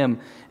glorify Him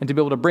and to be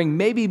able to bring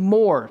maybe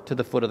more to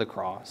the foot of the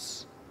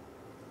cross.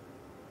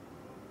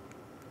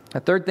 The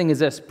third thing is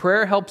this: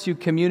 prayer helps you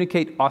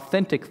communicate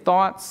authentic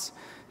thoughts,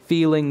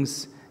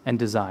 feelings, and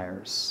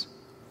desires.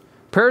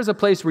 Prayer is a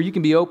place where you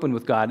can be open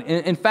with God.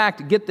 In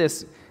fact, get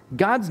this,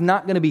 God's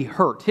not going to be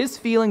hurt. His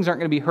feelings aren't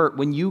going to be hurt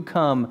when you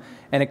come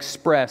and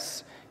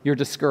express your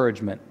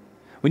discouragement,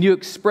 when you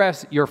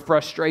express your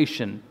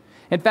frustration.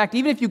 In fact,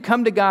 even if you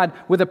come to God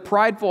with a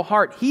prideful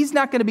heart, He's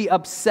not going to be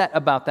upset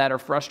about that or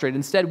frustrated.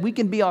 Instead, we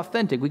can be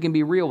authentic. We can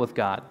be real with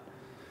God.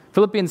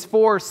 Philippians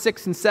 4,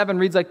 6, and 7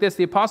 reads like this.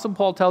 The Apostle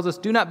Paul tells us,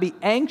 do not be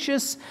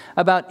anxious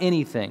about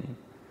anything,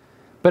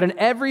 but in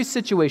every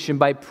situation,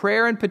 by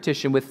prayer and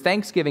petition, with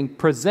thanksgiving,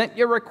 present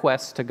your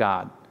requests to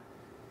God.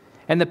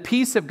 And the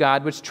peace of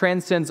God, which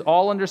transcends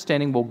all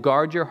understanding, will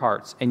guard your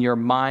hearts and your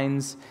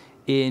minds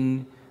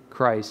in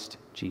Christ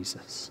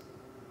Jesus.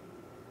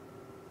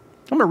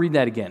 I'm going to read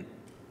that again.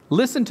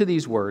 Listen to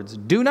these words.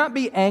 Do not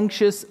be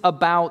anxious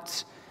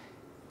about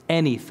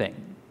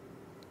anything.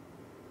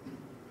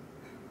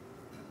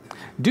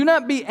 Do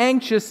not be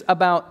anxious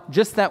about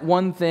just that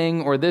one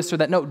thing or this or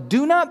that. No,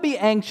 do not be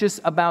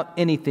anxious about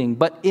anything,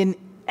 but in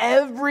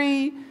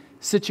every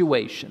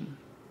situation.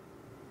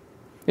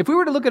 If we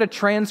were to look at a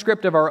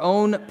transcript of our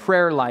own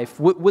prayer life,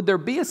 would there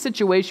be a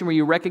situation where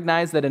you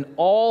recognize that in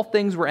all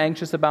things we're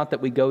anxious about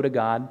that we go to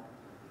God?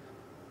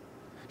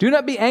 Do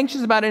not be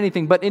anxious about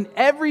anything, but in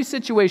every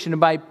situation,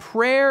 by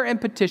prayer and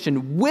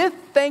petition, with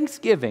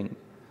thanksgiving,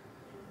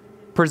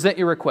 present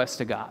your requests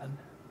to God.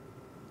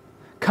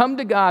 Come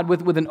to God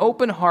with an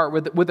open heart,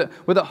 with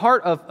a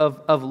heart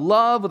of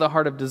love, with a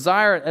heart of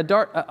desire,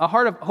 a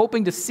heart of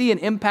hoping to see an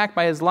impact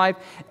by His life.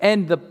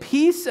 And the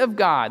peace of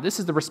God, this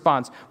is the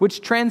response,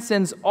 which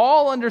transcends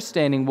all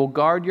understanding, will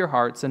guard your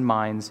hearts and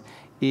minds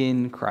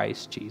in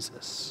Christ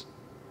Jesus.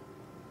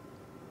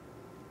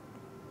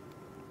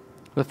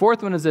 The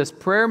fourth one is this: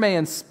 prayer may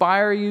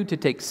inspire you to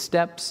take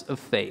steps of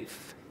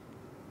faith.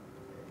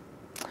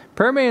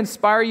 Prayer may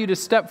inspire you to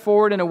step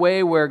forward in a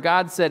way where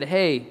God said,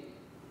 hey,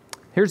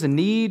 here's a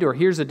need, or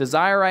here's a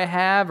desire I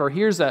have, or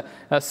here's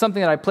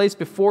something that I place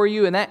before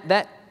you, and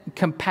that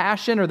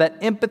compassion or that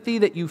empathy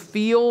that you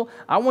feel,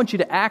 I want you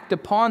to act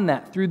upon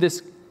that through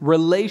this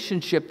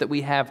relationship that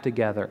we have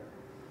together.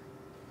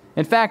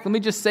 In fact, let me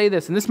just say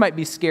this, and this might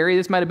be scary.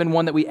 This might have been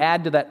one that we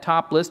add to that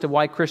top list of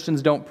why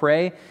Christians don't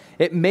pray.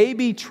 It may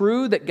be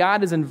true that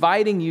God is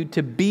inviting you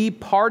to be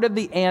part of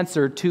the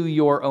answer to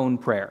your own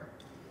prayer.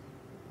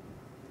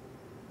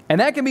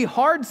 And that can be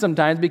hard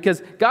sometimes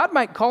because God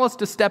might call us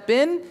to step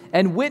in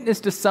and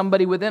witness to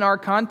somebody within our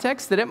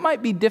context that it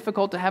might be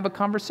difficult to have a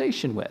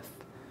conversation with.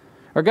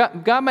 Or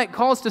God might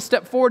call us to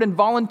step forward and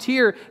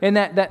volunteer in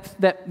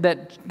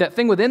that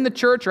thing within the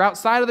church or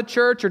outside of the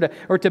church,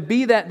 or to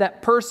be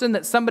that person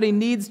that somebody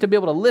needs to be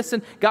able to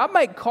listen. God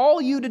might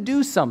call you to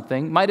do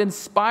something, might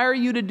inspire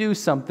you to do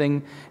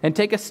something, and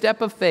take a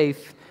step of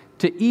faith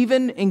to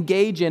even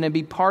engage in and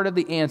be part of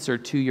the answer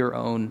to your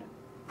own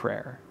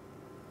prayer.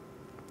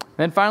 And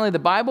then finally, the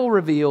Bible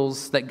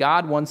reveals that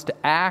God wants to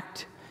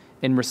act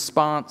in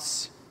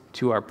response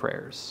to our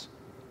prayers.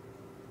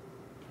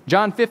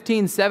 John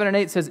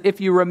 15:7-8 says, if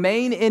you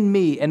remain in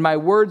me and my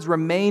words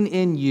remain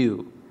in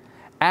you,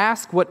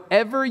 ask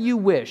whatever you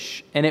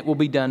wish and it will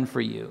be done for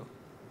you.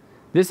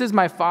 This is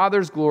my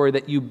Father's glory,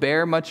 that you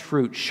bear much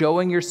fruit,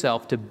 showing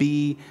yourself to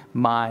be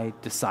my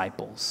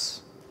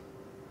disciples.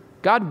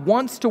 God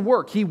wants to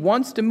work. He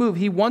wants to move.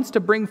 He wants to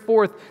bring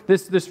forth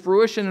this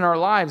fruition in our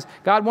lives.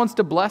 God wants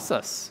to bless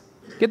us.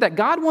 Get that?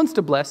 God wants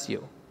to bless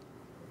you.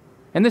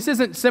 And this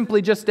isn't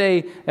simply just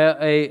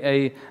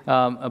a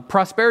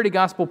prosperity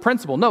gospel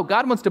principle. No,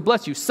 God wants to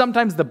bless you.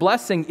 Sometimes the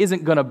blessing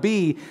isn't going to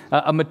be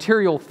a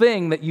material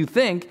thing that you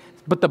think,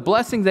 but the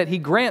blessings that He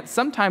grants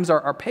sometimes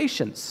are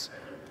patience.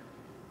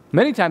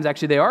 Many times,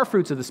 actually, they are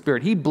fruits of the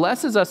Spirit. He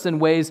blesses us in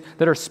ways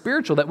that are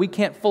spiritual that we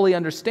can't fully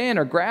understand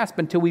or grasp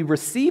until we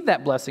receive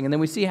that blessing. And then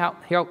we see how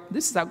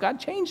this is how God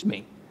changed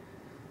me.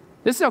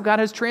 This is how God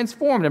has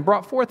transformed and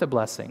brought forth a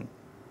blessing.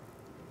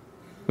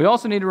 We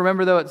also need to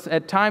remember, though, it's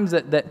at times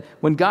that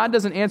when God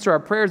doesn't answer our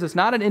prayers, it's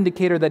not an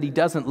indicator that He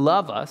doesn't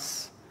love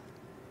us.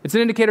 It's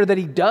an indicator that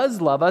He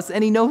does love us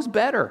and He knows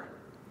better.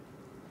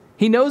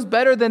 He knows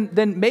better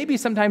than maybe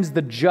sometimes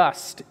the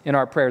just in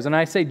our prayers. And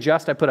I say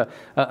just, I put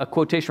a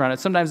quotation around it.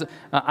 Sometimes,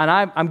 and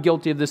I'm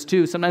guilty of this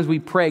too, sometimes we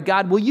pray,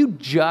 God, will you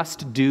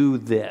just do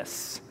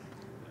this?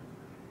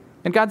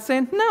 And God's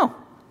saying, no.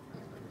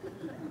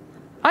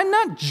 I'm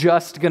not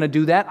just going to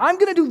do that. I'm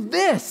going to do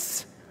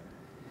this.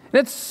 And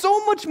it's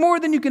so much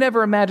more than you can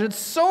ever imagine. It's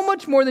so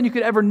much more than you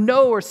could ever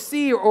know or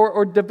see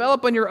or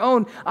develop on your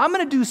own. I'm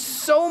going to do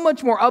so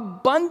much more,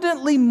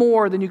 abundantly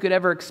more than you could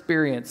ever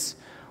experience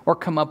or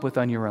come up with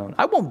on your own.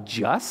 I won't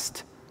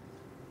just.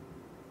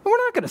 We're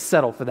not going to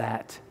settle for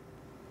that.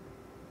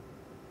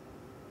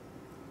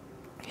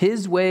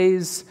 His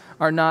ways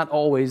are not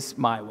always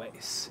my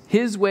ways.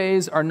 His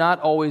ways are not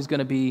always going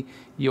to be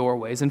your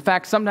ways. In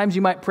fact, sometimes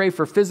you might pray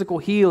for physical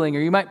healing, or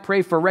you might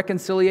pray for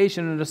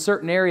reconciliation in a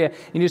certain area,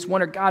 and you just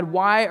wonder, God,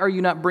 why are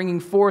you not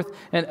bringing forth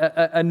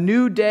a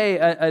new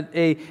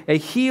day, a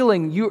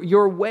healing?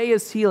 Your way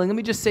is healing. Let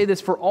me just say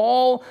this, for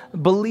all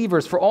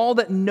believers, for all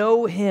that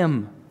know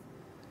Him,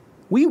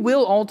 we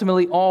will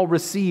ultimately all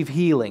receive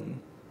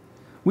healing.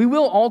 We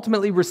will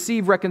ultimately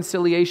receive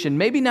reconciliation,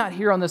 maybe not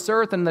here on this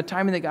earth and the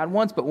timing that God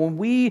wants, but when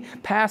we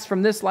pass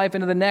from this life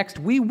into the next,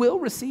 we will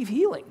receive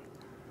healing.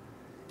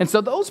 And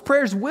so those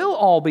prayers will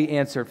all be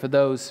answered for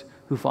those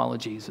who follow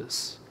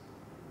Jesus.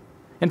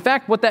 In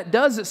fact, what that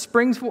does, it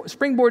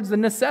springboards the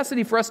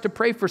necessity for us to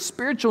pray for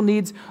spiritual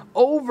needs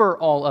over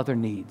all other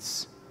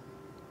needs.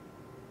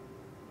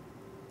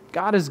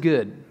 God is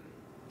good.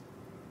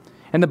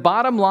 And the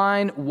bottom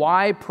line,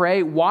 why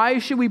pray? Why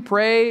should we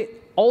pray?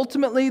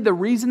 Ultimately, the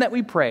reason that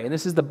we pray, and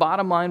this is the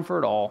bottom line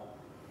for it all,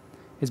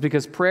 is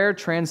because prayer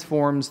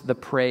transforms the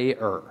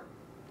prayer.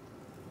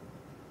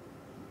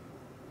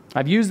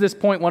 I've used this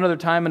point one other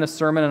time in a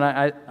sermon,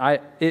 and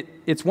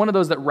it's one of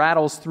those that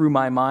rattles through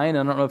my mind.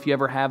 I don't know if you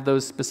ever have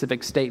those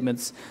specific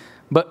statements,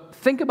 but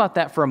think about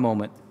that for a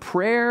moment.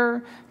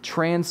 Prayer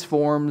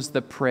transforms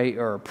the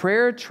prayer.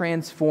 Prayer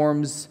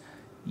transforms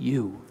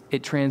you.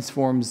 It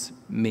transforms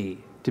me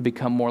to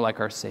become more like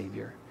our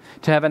Savior.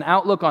 To have an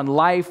outlook on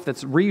life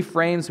that's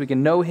reframed so we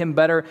can know Him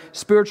better,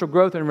 spiritual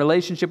growth in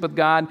relationship with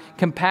God,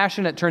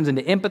 compassion that turns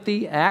into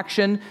empathy,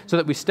 action, so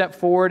that we step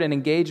forward and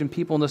engage in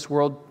people in this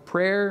world.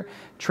 Prayer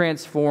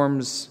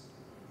transforms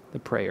the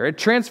prayer. It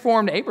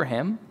transformed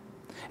Abraham.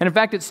 And in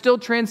fact, it still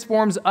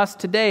transforms us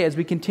today as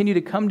we continue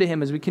to come to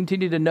Him, as we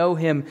continue to know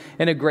Him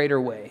in a greater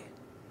way.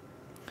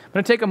 I'm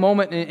going to take a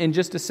moment in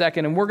just a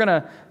second, and we're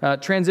going to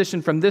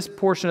transition from this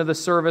portion of the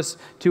service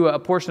to a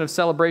portion of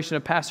celebration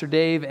of Pastor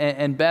Dave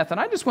and Beth. And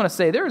I just want to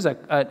say there is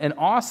an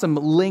awesome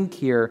link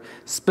here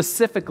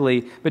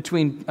specifically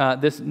between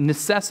this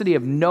necessity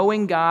of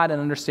knowing God and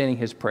understanding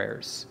His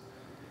prayers.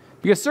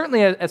 Because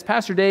certainly as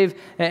Pastor Dave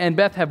and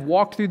Beth have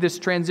walked through this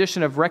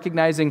transition of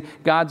recognizing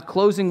God's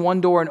closing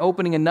one door and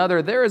opening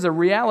another, there is a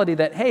reality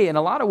that, hey, in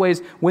a lot of ways,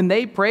 when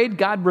they prayed,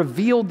 God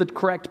revealed the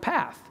correct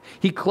path.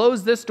 He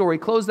closed this door, He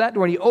closed that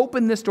door, and He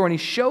opened this door, and He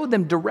showed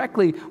them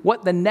directly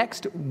what the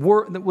next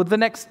what the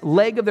next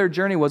leg of their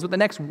journey was, what the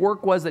next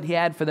work was that He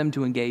had for them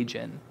to engage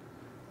in.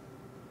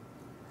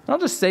 And I'll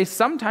just say,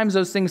 sometimes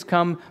those things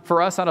come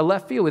for us out of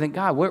left field. We think,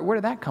 God, where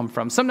did that come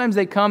from? Sometimes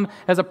they come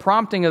as a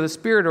prompting of the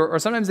Spirit, or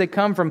sometimes they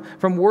come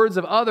from words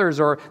of others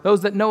or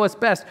those that know us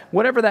best.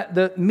 Whatever that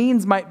the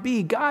means might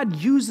be, God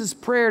uses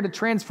prayer to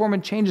transform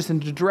and change us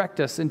and to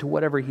direct us into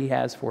whatever He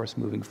has for us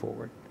moving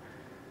forward.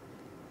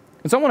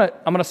 And so I'm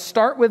going to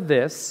start with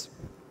this,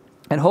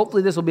 and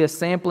hopefully this will be a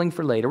sampling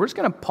for later. We're just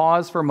going to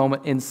pause for a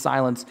moment in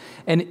silence.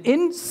 And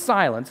in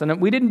silence,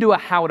 and we didn't do a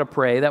how to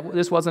pray.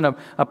 This wasn't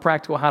a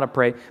practical how to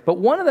pray. But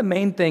one of the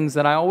main things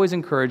that I always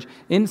encourage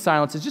in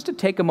silence is just to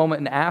take a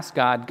moment and ask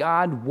God,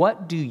 God,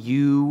 what do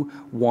you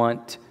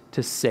want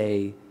to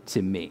say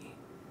to me?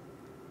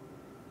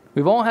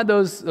 We've all had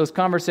those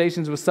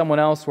conversations with someone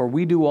else where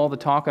we do all the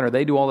talking or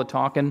they do all the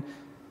talking.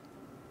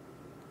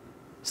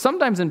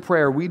 Sometimes in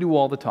prayer, we do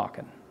all the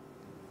talking.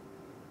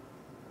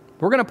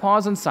 We're going to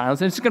pause in silence,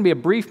 and it's just going to be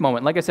a brief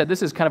moment. Like I said,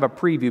 this is kind of a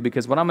preview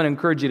because what I'm going to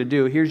encourage you to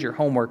do, here's your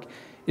homework,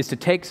 is to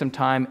take some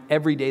time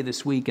every day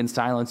this week in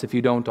silence, if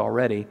you don't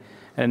already,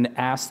 and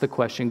ask the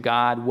question,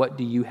 God, what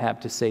do you have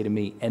to say to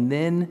me? And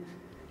then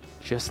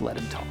just let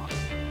Him talk.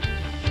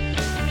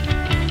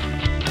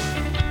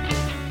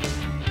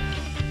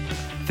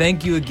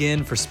 Thank you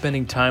again for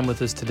spending time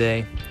with us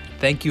today.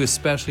 Thank you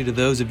especially to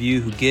those of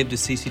you who give to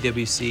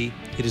CCWC.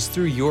 It is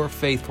through your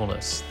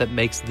faithfulness that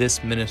makes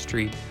this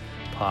ministry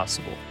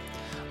possible.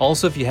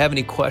 Also, if you have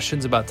any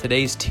questions about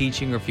today's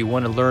teaching or if you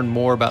want to learn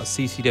more about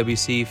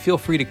CCWC, feel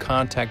free to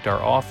contact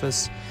our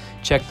office,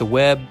 check the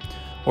web,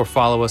 or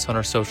follow us on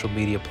our social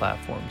media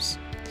platforms.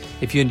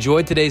 If you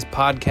enjoyed today's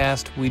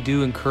podcast, we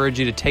do encourage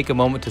you to take a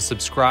moment to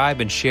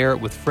subscribe and share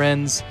it with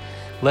friends.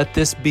 Let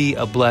this be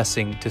a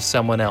blessing to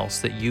someone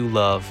else that you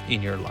love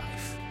in your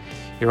life.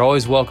 You're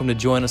always welcome to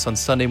join us on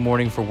Sunday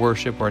morning for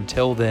worship, or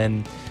until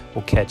then,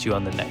 we'll catch you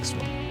on the next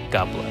one.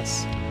 God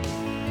bless.